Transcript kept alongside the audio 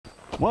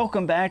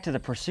Welcome back to the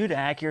Pursuit of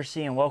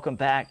Accuracy, and welcome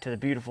back to the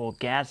beautiful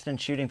Gadsden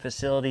shooting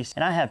facilities.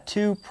 And I have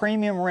two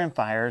premium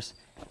rimfires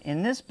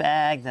in this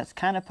bag that's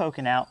kind of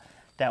poking out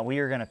that we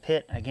are going to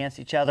pit against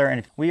each other.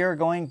 And we are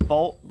going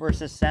bolt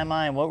versus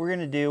semi, and what we're going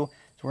to do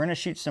is we're going to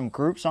shoot some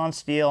groups on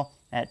steel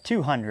at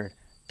 200,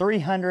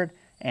 300,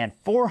 and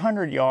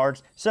 400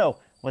 yards. So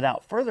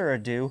without further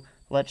ado,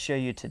 let's show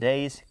you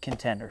today's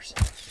contenders.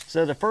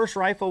 So the first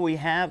rifle we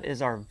have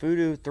is our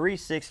Voodoo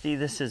 360.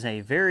 This is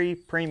a very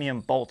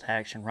premium bolt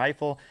action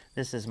rifle.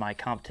 This is my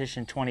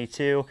competition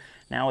 22.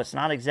 Now it's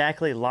not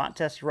exactly lot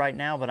tested right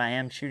now, but I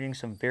am shooting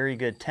some very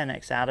good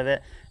 10X out of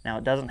it. Now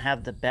it doesn't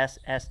have the best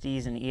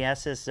SDs and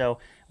ESs, so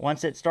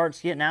once it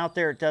starts getting out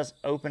there, it does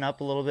open up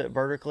a little bit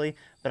vertically,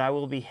 but I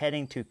will be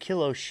heading to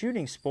Kilo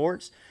Shooting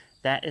Sports.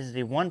 That is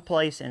the one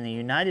place in the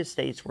United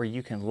States where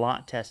you can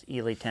lot test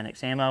Eley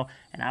 10X ammo,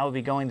 and I will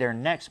be going there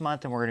next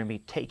month, and we're going to be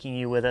taking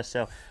you with us.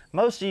 So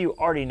most of you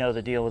already know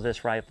the deal with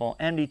this rifle.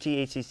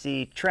 MDT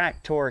ACC,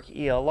 Track Torque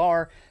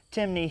ELR,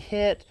 Timney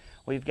Hit.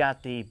 We've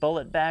got the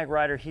Bullet Bag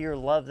Rider here.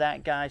 Love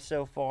that guy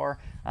so far.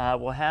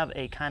 We'll have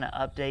a kind of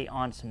update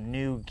on some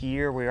new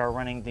gear. We are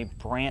running the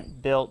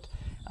Brandt built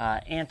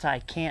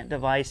anti-cant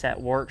device that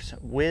works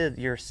with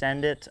your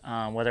Send It,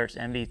 whether it's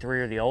MV3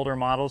 or the older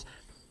models.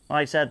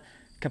 Like I said,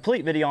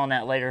 complete video on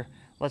that later.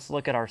 Let's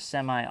look at our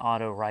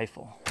semi-auto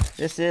rifle.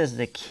 This is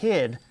the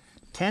Kid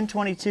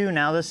 1022.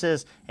 Now this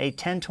is a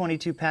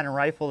 1022 pattern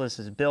rifle. This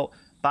is built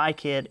by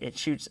Kid. It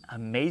shoots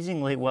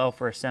amazingly well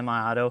for a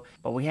semi-auto,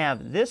 but we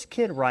have this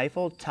Kid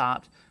rifle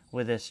topped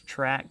with this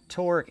Track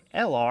Torque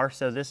LR.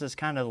 So this is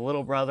kind of the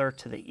little brother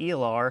to the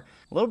ELR.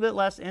 A little bit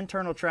less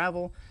internal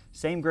travel,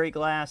 same great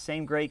glass,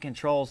 same great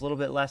controls, a little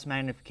bit less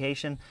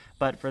magnification.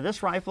 But for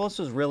this rifle, this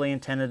was really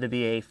intended to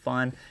be a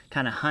fun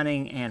kind of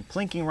hunting and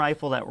plinking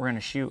rifle that we're going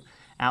to shoot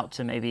out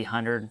to maybe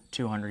 100,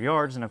 200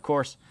 yards. And of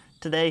course,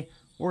 today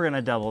we're going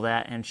to double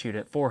that and shoot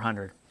at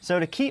 400. So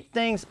to keep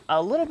things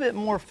a little bit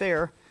more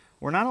fair,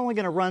 we're not only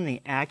going to run the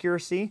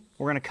accuracy,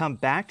 we're going to come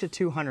back to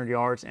 200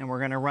 yards, and we're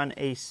going to run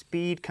a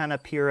speed kind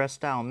of PRS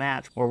style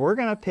match where we're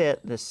going to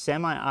pit the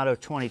semi-auto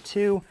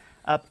 22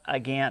 up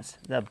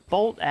against the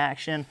bolt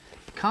action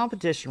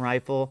competition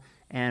rifle,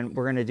 and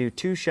we're going to do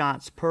 2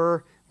 shots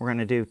per. We're going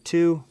to do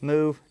 2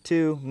 move,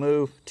 2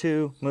 move,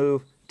 2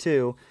 move,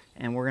 2,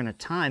 and we're going to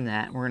time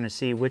that. We're going to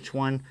see which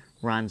one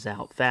runs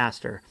out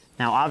faster.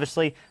 Now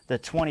obviously the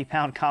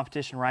 20-pound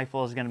competition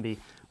rifle is going to be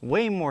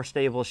way more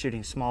stable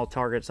shooting small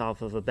targets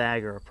off of a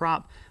bag or a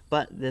prop,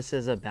 but this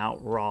is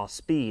about raw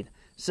speed.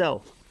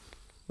 So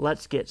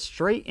let's get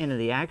straight into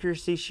the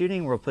accuracy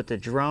shooting. We'll put the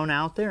drone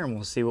out there and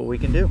we'll see what we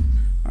can do.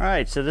 All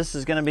right, so this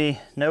is gonna be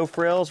no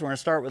frills. We're gonna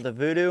start with the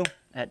Voodoo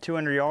at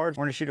 200 yards.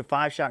 We're gonna shoot a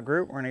 5-shot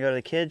group. We're gonna go to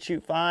the Kid,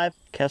 shoot 5.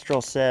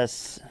 Kestrel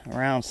says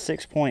around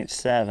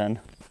 6.7.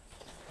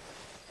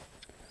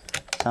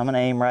 So I'm gonna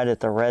aim right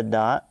at the red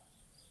dot.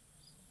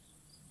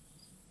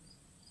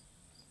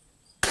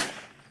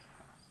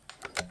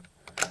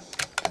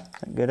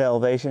 Good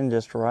elevation,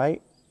 just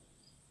right.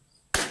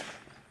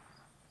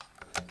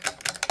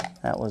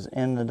 That was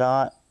in the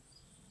dot.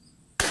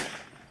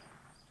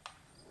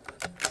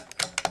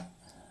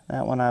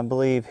 That one, I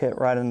believe, hit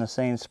right in the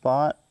same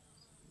spot.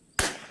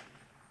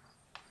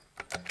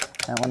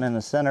 That one in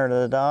the center of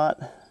the dot.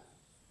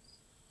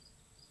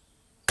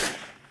 There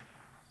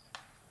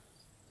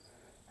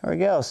we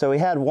go. So we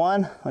had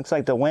one. Looks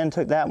like the wind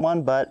took that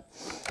one, but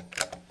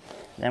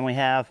then we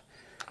have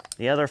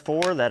the other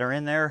 4 that are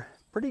in there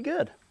pretty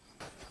good.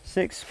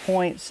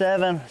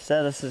 6.7,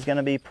 so this is going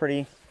to be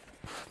pretty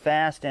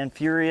fast and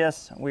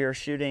furious. We are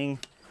shooting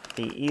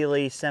the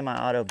Eley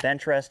semi-auto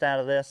bench rest out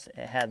of this.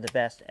 It had the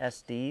best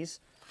SDs.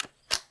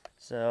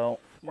 So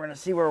we're going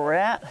to see where we're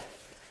at.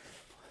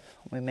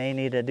 We may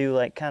need to do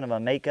like kind of a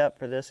makeup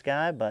for this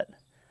guy, but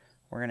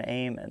we're going to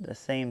aim at the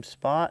same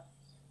spot.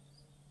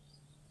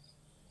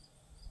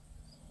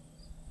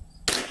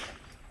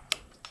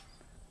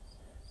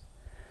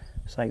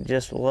 It's like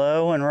just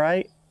low and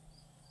right.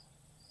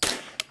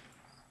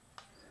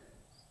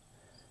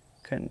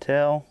 Couldn't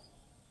tell.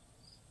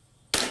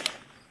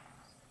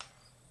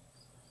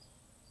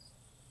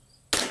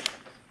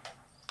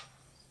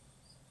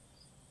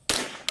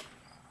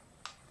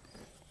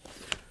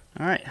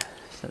 All right,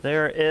 so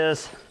there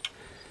is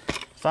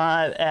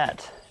 5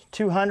 at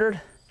 200.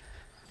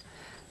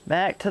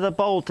 Back to the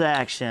bolt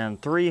action,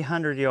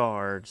 300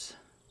 yards.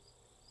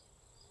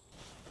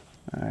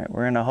 All right,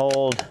 we're gonna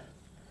hold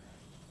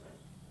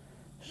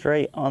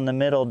straight on the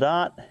middle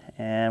dot,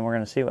 and we're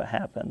gonna see what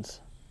happens.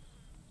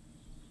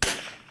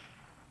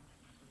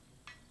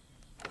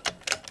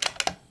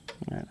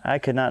 I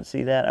could not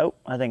see that. Oh,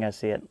 I think I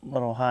see it. A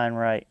little high and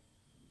right.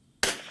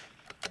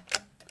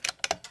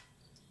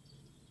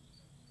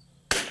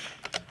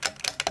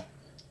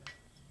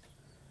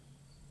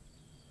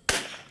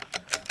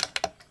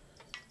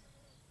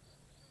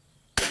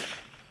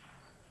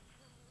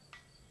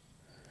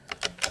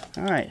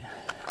 All right.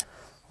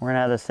 We're going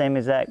to have the same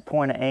exact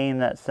point of aim,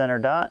 that center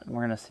dot, and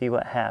we're going to see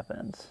what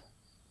happens.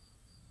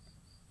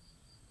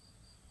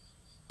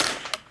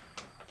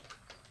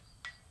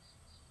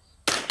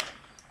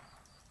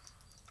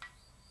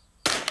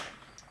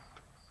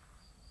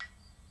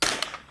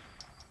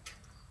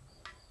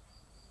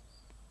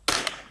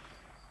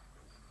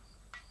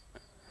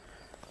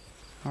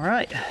 All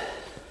right.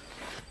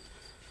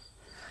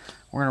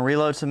 We're gonna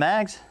reload some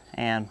mags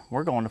and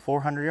we're going to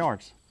 400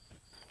 yards.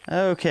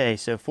 Okay,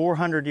 so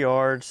 400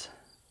 yards.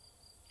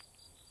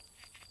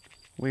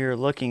 We are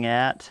looking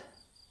at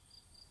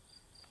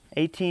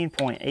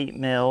 18.8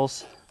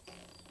 mils.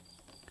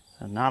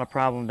 So not a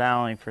problem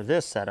dialing for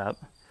this setup.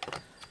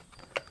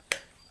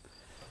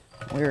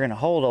 We're going to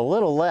hold a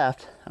little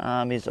left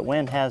because the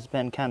wind has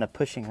been kind of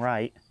pushing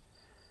right.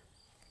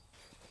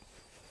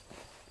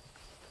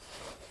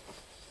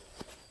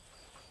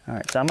 All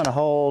right, so I'm going to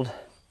hold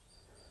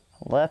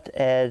left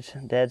edge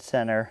dead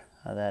center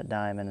of that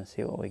diamond and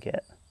see what we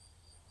get.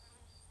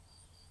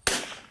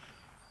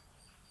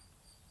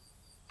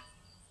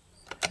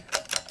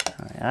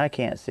 All right, I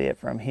can't see it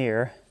from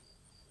here.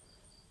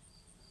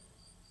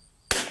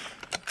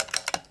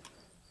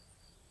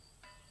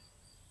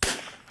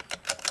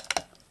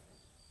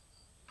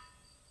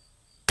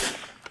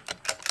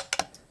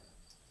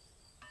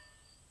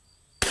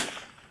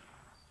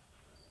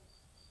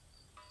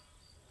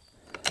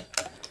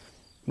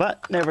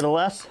 But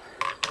nevertheless,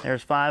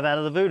 there's 5 out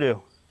of the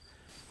voodoo.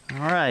 All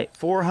right,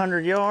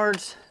 400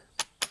 yards.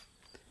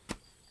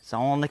 It's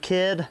all on the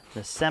Kid,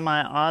 the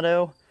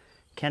semi-auto.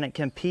 Can it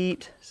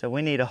compete? So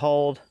we need to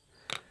hold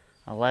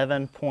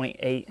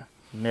 11.8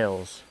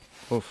 mils.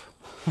 Oof.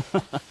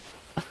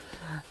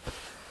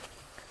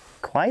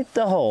 Quite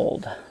the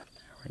hold. There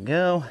we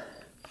go.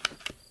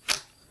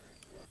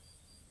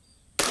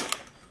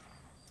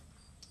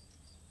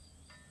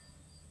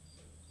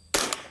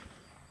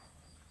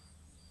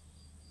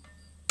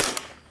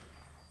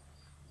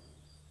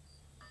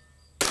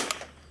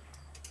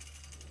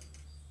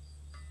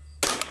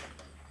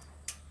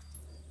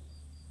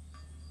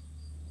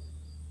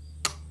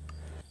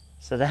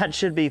 So that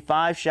should be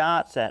 5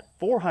 shots at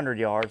 400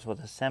 yards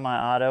with a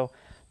semi-auto,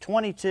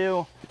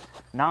 22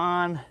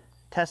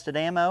 non-tested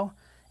ammo,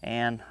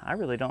 and I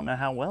really don't know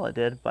how well it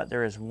did, but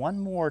there is one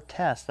more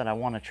test that I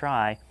want to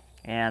try,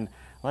 and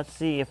let's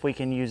see if we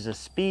can use the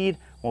speed.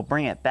 We'll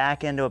bring it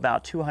back into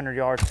about 200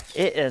 yards.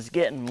 It is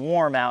getting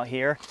warm out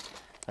here,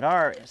 but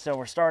all right, so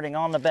we're starting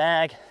on the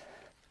bag.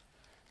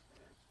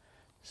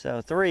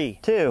 So 3,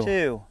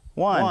 2,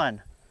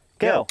 1,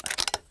 go.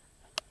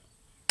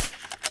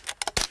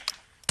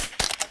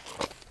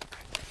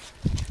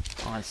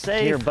 On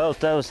safe. Hear both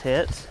those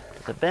hits.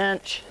 The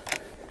bench.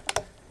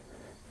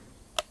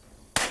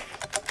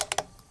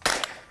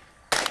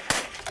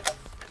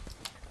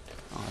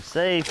 On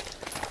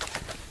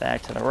safe.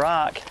 Back to the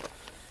rock.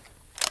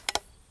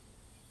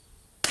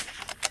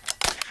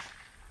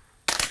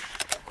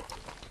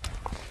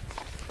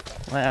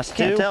 Last 2.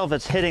 Can't tell if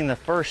it's hitting the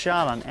first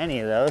shot on any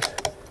of those.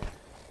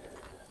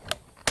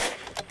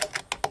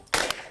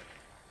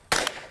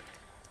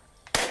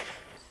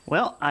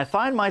 Well, I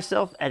find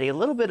myself at a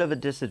little bit of a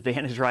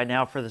disadvantage right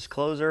now for this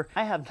closer.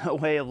 I have no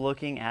way of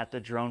looking at the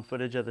drone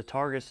footage of the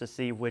targets to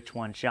see which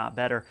one shot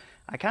better.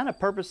 I kind of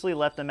purposely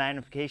left the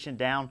magnification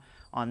down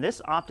on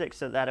this optic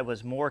so that it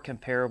was more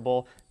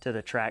comparable to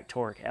the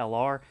Tractork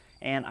LR.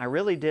 And I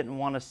really didn't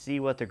want to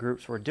see what the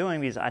groups were doing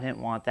because I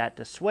didn't want that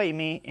to sway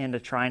me into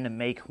trying to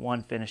make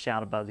one finish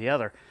out above the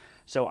other.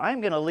 So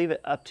I'm going to leave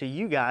it up to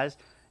you guys.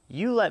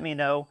 You let me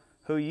know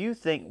who you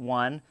think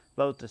won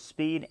both the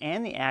speed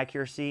and the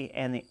accuracy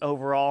and the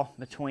overall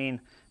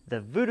between the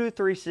Voodoo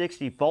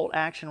 360 bolt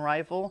action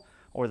rifle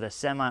or the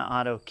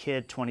semi-auto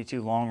Kid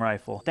 22 long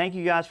rifle. Thank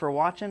you guys for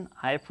watching.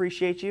 I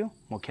appreciate you.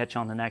 We'll catch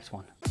you on the next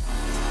one.